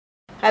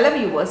Hello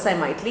viewers, I am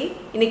Maitli.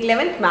 இன்னைக்கு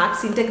 11th Maths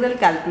Integral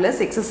Calculus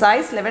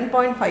exercise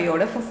 11.5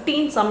 ஓட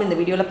 15 sum இந்த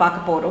வீடியோல பார்க்க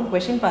போறோம்.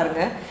 Question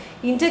பாருங்க.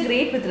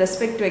 Integrate with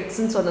respect to x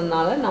ன்னு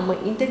சொன்னனால நம்ம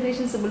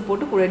integration symbol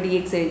போட்டு கூட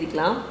dx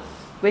எழுதிக்கலாம்.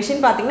 Question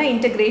பாத்தீங்கன்னா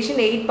integration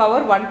 8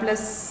 power 1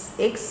 plus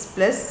x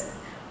plus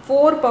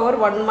 4 power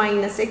 1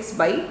 minus x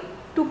by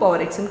 2 power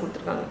x ன்னு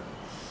கொடுத்திருக்காங்க.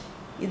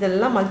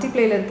 இதெல்லாம்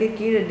மல்டிப்ளைல இருக்கு,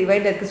 கீழ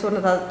டிவைட் இருக்கு. சோ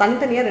நான்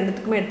தனித்தனியா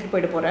ரெண்டுத்துக்குமே எடுத்து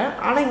போயிட போறேன்.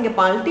 ஆனா இங்க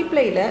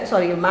மல்டிப்ளைல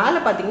மேல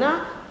பாத்தீங்கன்னா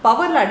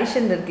பவர்ல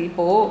அடிஷன் இருக்கு.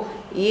 இப்போ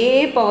a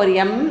power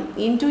m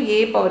into a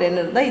power n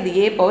இருந்தா இது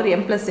a power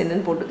m plus n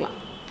ன்னு போட்டுக்கலாம்.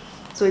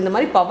 சோ இந்த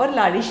மாதிரி பவர்ல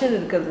அடிஷன்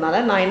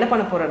இருக்கிறதுனால நான் என்ன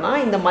பண்ண போறேன்னா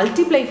இந்த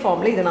மல்டிப்ளை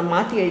ஃபார்ம்ல இத நான்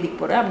மாத்தி எழுதிக்க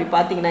போறேன். அப்படி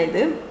பாத்தீங்கன்னா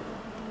இது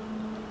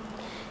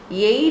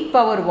 8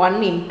 power 1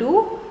 into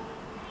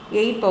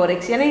 8 power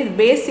x. ஏன்னா இது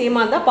பேஸ்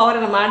சேமா இருந்தா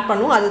பவரை நம்ம ஆட்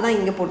பண்ணுவோம். அதுதான்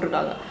இங்க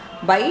போட்டுருக்காங்க.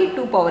 by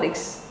 2 power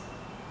x.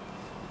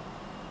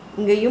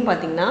 இங்கேயும்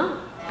பாத்தீங்கன்னா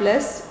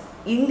plus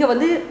இங்க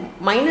வந்து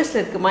மைனஸ்ல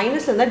இருக்கு.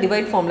 மைனஸ்ல இருந்தா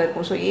டிவைட் ஃபார்ம்ல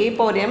இருக்கும். So a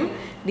power m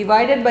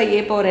divided by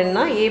a power n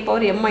னா a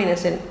power m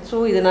minus n. So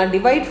இது நான்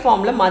டிவைட்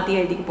ஃபார்ம்ல மாத்தி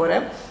எழுதிக்க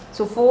போறேன்.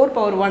 So 4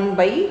 power 1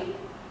 by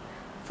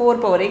 4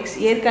 power x.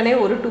 ஏற்கனவே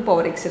ஒரு 2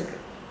 power x இருக்கு.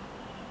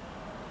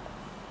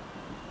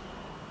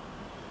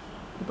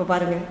 இப்போ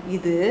பாருங்க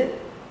இது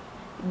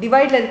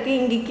டிவைட்ல இருக்கு.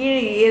 இங்க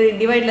கீழ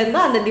டிவைட்ல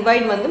இருந்தா அந்த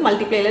டிவைட் வந்து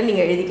மல்டிப்ளைல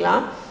நீங்க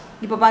எழுதிக்கலாம்.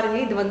 இப்போ பாருங்க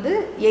இது வந்து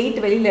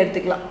 8 வெளியில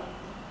எடுத்துக்கலாம்.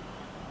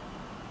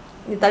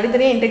 இந்த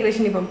தனித்தனியாக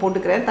இன்டெகிரேஷன் இப்போ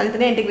போட்டுக்கிறேன்.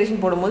 தனித்தனியாக இன்டெகிரேஷன்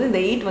போடும்போது இந்த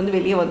 8 வந்து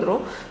வெளியே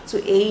வந்துடும். ஸோ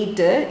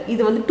 8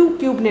 இது வந்து 2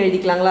 கியூப்னு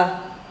எழுதிக்கலாங்களா.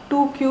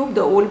 2 cube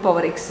the whole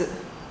power X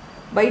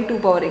by 2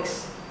 power X.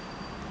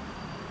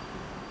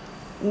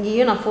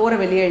 இங்கேயும் நான்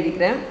 4 வெளியே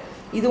எழுதிக்கிறேன்.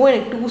 இதுவும்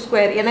எனக்கு 2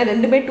 ஸ்கொயர். ஏன்னா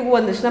ரெண்டுமே 2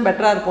 வந்துச்சுன்னா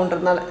பெட்டராக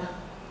இருக்கும்ன்றதுனால.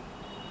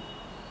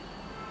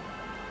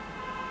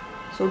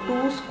 So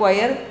 2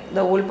 square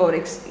the whole power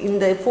X.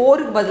 இந்த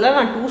 4க்கு பதிலாக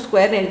நான் 2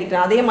 ஸ்கொயர்னு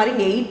எழுதிக்கிறேன். அதே மாதிரி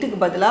இங்கே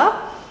 8க்கு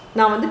பதிலாக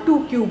நான் வந்து 2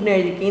 கியூப்னு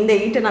எழுதிருக்கேன். இந்த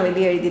 8 நான்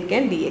வெளியே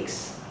எழுதியிருக்கேன் dx.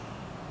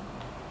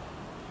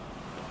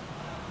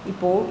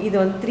 இப்போ இது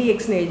வந்து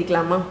 3xன்னு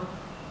எழுதிக்கலாமா.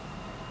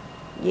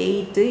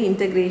 8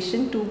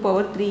 integration 2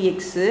 power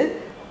 3x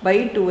by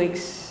 2x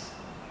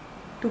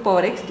 2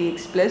 power x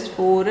dx plus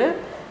 4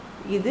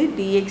 இது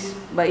dx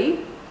by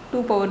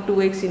 2 power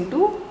 2x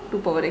into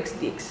 2 power x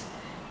dx.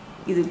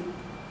 இது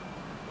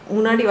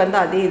முன்னாடி வந்து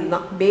அதே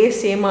இதுதான்.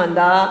 பேஸ் சேமா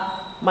இருந்தா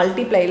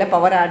மல்டிப்ளைல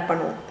பவர் ஆட்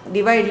பண்ணுவோம்,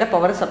 டிவைட்ல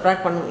பவரை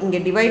சப்ராக்ட் பண்ணுவோம். இங்கே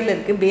டிவைட்ல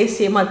இருக்கு, பேஸ்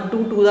சேமா இருக்கு, 2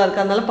 2 தான்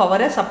இருக்கு. அதனால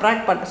பவரை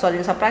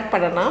சப்ராக்ட்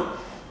பண்ணனா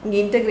இங்கே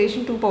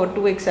இன்டகிரேஷன் 2 பவர்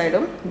 2x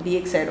ஆயிடும்,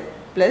 dx ஆயிடும்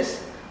ப்ளஸ்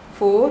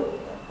 4.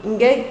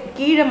 இங்கே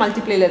கீழே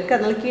மல்டிப்ளைல இருக்கு,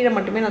 அதனால கீழே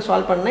மட்டுமே நான்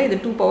சால்வ் பண்ணா இது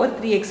 2 பவர்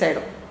 3x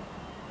ஆயிடும்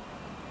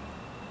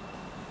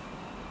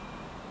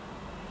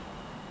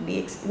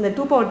dx. இந்த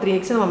 2 பவர்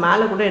 3x நம்ம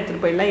மேலே கூட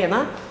எடுத்துட்டு போயிடலாம்.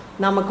 ஏன்னா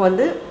நமக்கு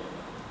வந்து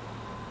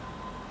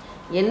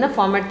என்ன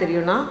ஃபார்மேட்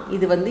தெரியும்னா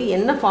இது வந்து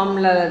என்ன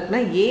ஃபார்முலா இருக்குன்னா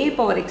a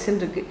பவர் x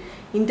ன்னு இருக்கு.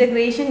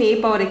 Integration a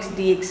power x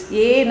dx.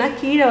 ஏனா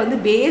கீழே வந்து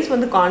பேஸ்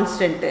வந்து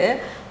கான்ஸ்டன்ட்,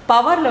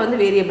 பவர்ல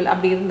வந்து வேரியபிள்.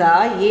 அப்படி இருந்தா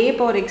a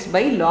power x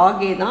by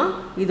log a தான்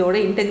இதோட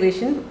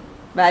இன்டகிரேஷன்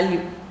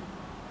வேல்யூ.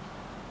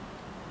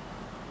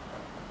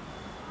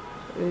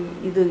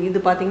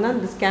 இது பாத்தீங்கன்னா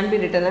this can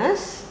be written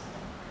as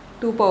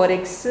 2 power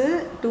x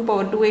 2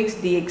 power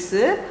 2x dx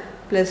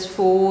plus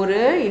 4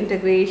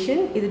 integration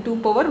இது 2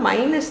 power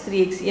minus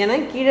 3x. ஏன்னா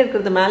கீழே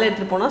இருக்கிறது மேலே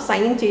எடுத்துட்டு போனால்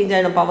சைன் சேஞ்ச்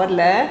ஆகிடும்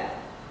பவரில்.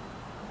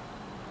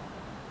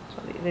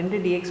 சாரி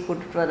 2 dx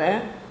போட்டுட்டு வரேன்.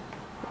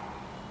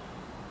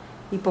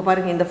 இப்போ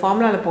பாருங்கள் இந்த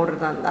ஃபார்முலாவில்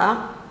போடுறதா இருந்தால்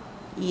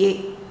a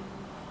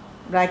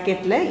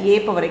ப்ராக்கெட்டில் a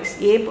பவர் x.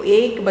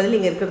 ஏக்கு பதில்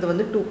இங்கே இருக்கிறது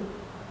வந்து 2.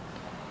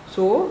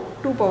 So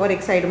 2 power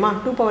x ஆகிடுமா.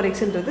 2 power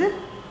xன்றது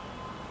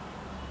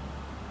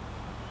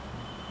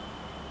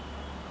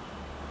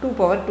 2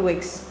 power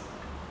 2x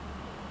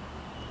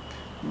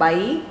by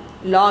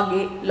log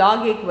a.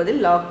 log a க்கு பதில்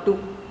log 2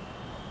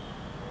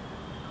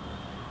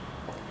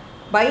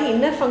 by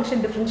inner function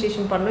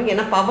differentiation பண்ணனும்.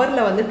 ஏன்னா பவர்ல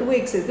வந்து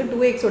 2x இருக்கு,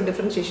 2x ஓட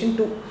differentiation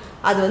 2.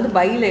 அது வந்து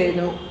byல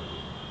எழுதணும்.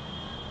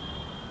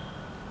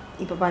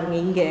 இப்போ பாருங்க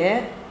இங்க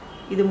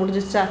இது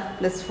முடிஞ்சிச்சா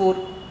 +4.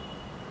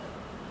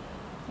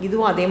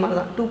 இதுவும் அதே மாதிரி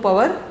தான் 2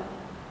 பவர்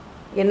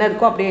என்ன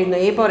இருக்கோ அப்படியே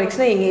எழுதணும். a பவர்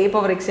x னா இங்க a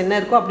பவர் x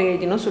என்ன இருக்கோ அப்படியே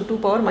எழுதணும். ஸோ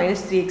 2 பவர்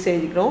 -3x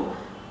எழுதிக்கிறோம்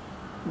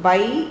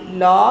by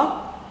log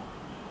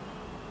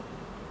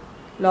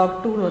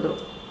 2 னு வந்துரும்.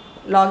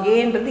 log a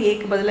ன்றது a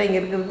க்கு பதிலா இங்க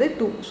இருக்கிறது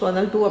 2. சோ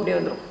அதனால 2 அப்படியே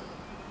வந்துரும்.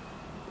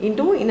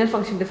 into inner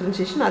function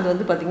differentiation அது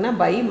வந்து பாத்தீங்கன்னா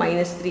by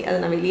 -3. அதை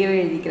நான் வெளியவே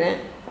எழுதிக்கிறேன்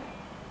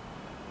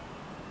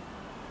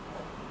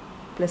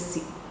plus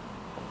c.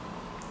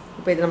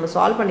 இப்போ இத நம்ம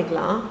சால்வ்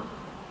பண்ணிக்கலாம்.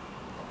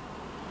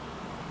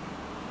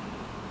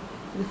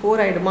 இது 4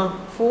 ஆயிடுமா.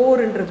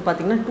 4 ன்றது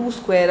பாத்தீங்கன்னா 2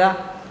 ஸ்கொயரா.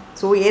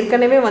 ஸோ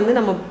ஏற்கனவே வந்து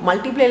நம்ம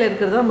மல்டிப்ளைல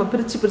இருக்கிறத நம்ம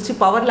பிரித்து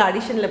பவரில்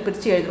அடிஷனில்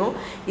பிரித்து எழுதுகிறோம்.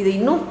 இது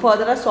இன்னும்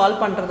ஃபர்தராக சால்வ்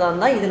பண்ணுறதா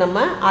இருந்தால் இது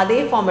நம்ம அதே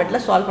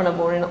ஃபார்மேட்டில் சால்வ் பண்ண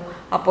போகணும்.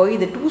 அப்போ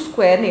இது 2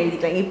 ஸ்கொயர்னு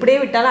எழுதிக்கலாம். இப்படியே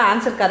விட்டாலும்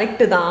ஆன்சர்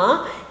கரெக்டு தான்,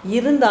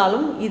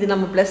 இருந்தாலும் இது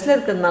நம்ம ப்ளஸில்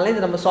இருக்கிறதுனால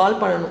இது நம்ம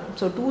சால்வ் பண்ணணும்.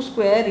 So 2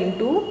 square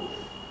into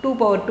 2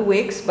 power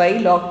 2x by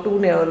log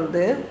 2னு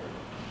வருது.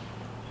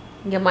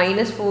 இங்கே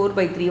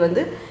 -4/3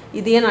 வந்து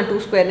இதையே நான் 2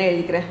 ஸ்கொயர்னு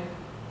எழுதிக்கிறேன்.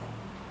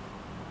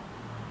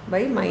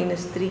 by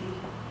minus 3.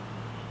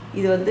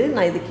 இது வந்து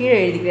நான் இது கீழே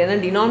எழுதிக்கிறேன். ஏன்னா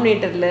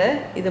டினாமினேட்டரில்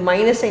இது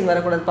மைனஸ் சைன்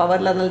வரக்கூடாது,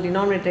 பவரில் அதனால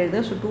டினாமினேட்டர்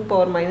எழுதும். So 2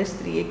 power minus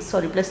 3x,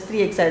 sorry plus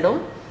 3x ஆகிடும்,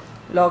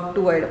 log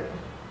 2 ஆகிடும்,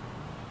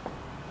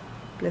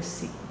 ப்ளஸ்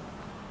சி.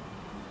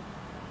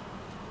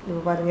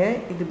 இப்போ பாருங்கள்,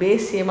 இது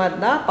பேஸ் சேமாக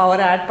இருந்தால்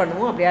பவரை ஆட்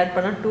பண்ணுவோம். அப்படி ஆட்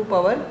பண்ணால் 2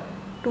 power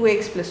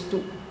 2x plus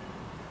 2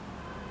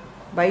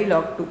 by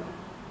log 2.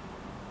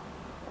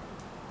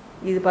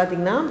 இது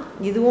பார்த்திங்கன்னா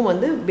இதுவும்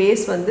வந்து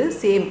பேஸ் வந்து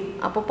சேம்,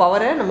 அப்போ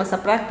பவரை நம்ம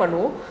சப்ராக்ட்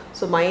பண்ணுவோம்.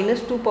 So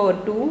minus 2 power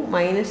 2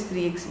 minus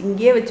 3x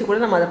இங்கேயே வச்சு கூட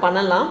நம்ம அதை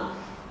பண்ணலாம்.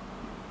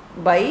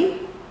 By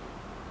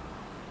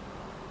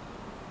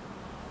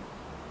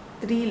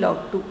 3 log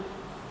 2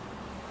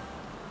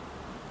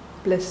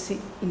 plus C.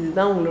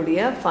 இதுதான் உங்களுடைய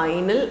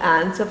final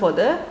answer for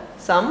the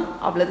some.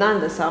 அவ்வளோதான்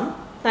இந்த சம்.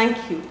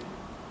 தேங்க்யூ.